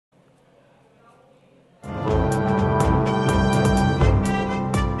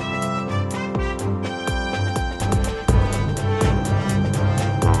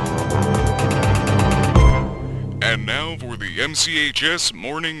MCHS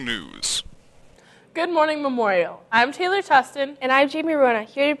Morning News. Good morning, Memorial. I'm Taylor Tustin. And I'm Jamie Rona,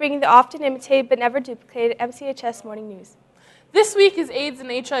 here to bring you the often imitated but never duplicated MCHS Morning News. This week is AIDS and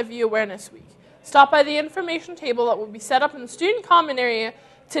HIV Awareness Week. Stop by the information table that will be set up in the student common area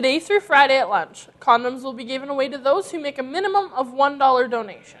today through Friday at lunch. Condoms will be given away to those who make a minimum of $1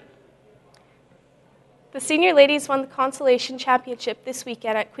 donation. The senior ladies won the Consolation Championship this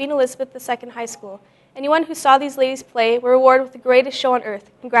weekend at Queen Elizabeth II High School. Anyone who saw these ladies play were rewarded with the greatest show on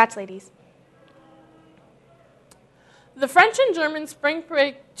earth. Congrats, ladies. The French and German Spring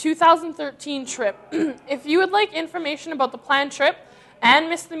Break 2013 trip. If you would like information about the planned trip and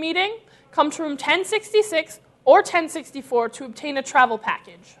miss the meeting, come to room 1066 or 1064 to obtain a travel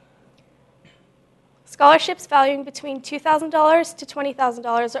package. Scholarships valuing between $2,000 to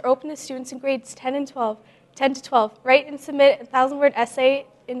 $20,000 are open to students in grades 10 to 12. Write and submit a 1,000-word essay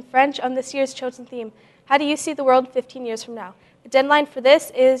in French on this year's chosen theme. How do you see the world 15 years from now? The deadline for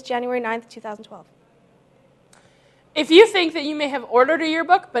this is January 9th, 2012. If you think that you may have ordered a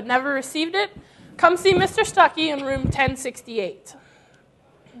yearbook but never received it, come see Mr. Stuckey in room 1068.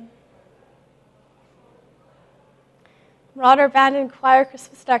 Marauder Band and Choir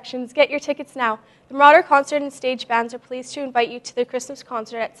Christmas Productions. Get your tickets now. The Marauder Concert and Stage Bands are pleased to invite you to their Christmas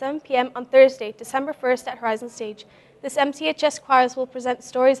concert at 7 p.m. on Thursday, December 1st at Horizon Stage. This MCHS Choirs will present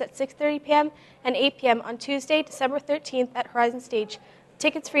stories at 6:30 p.m. and 8 p.m. on Tuesday, December 13th at Horizon Stage.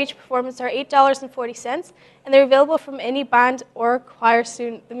 Tickets for each performance are $8.40, and they're available from any band or choir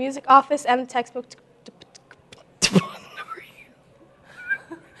student, the music office, and the textbook.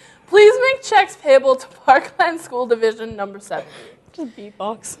 Please make checks payable to Parkland School Division number 7. Just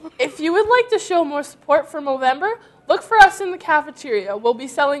beatbox. If you would like to show more support for Movember, look for us in the cafeteria. We'll be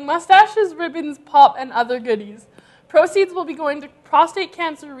selling mustaches, ribbons, pop, and other goodies. Proceeds will be going to prostate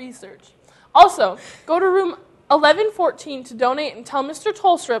cancer research. Also, go to room 1114 to donate and tell Mr.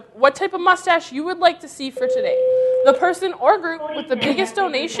 Tolstrup what type of mustache you would like to see for today. The person or group with the biggest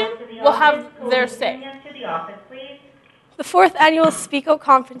donation will have their say. The 4th Annual Speak Out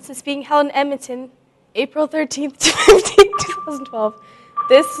Conference is being held in Edmonton, April 13th to 15th, 2012.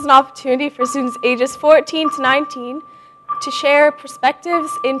 This is an opportunity for students ages 14 to 19 to share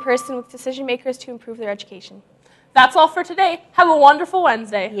perspectives in person with decision makers to improve their education. That's all for today. Have a wonderful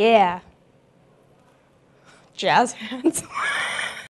Wednesday. Yeah. Jazz hands.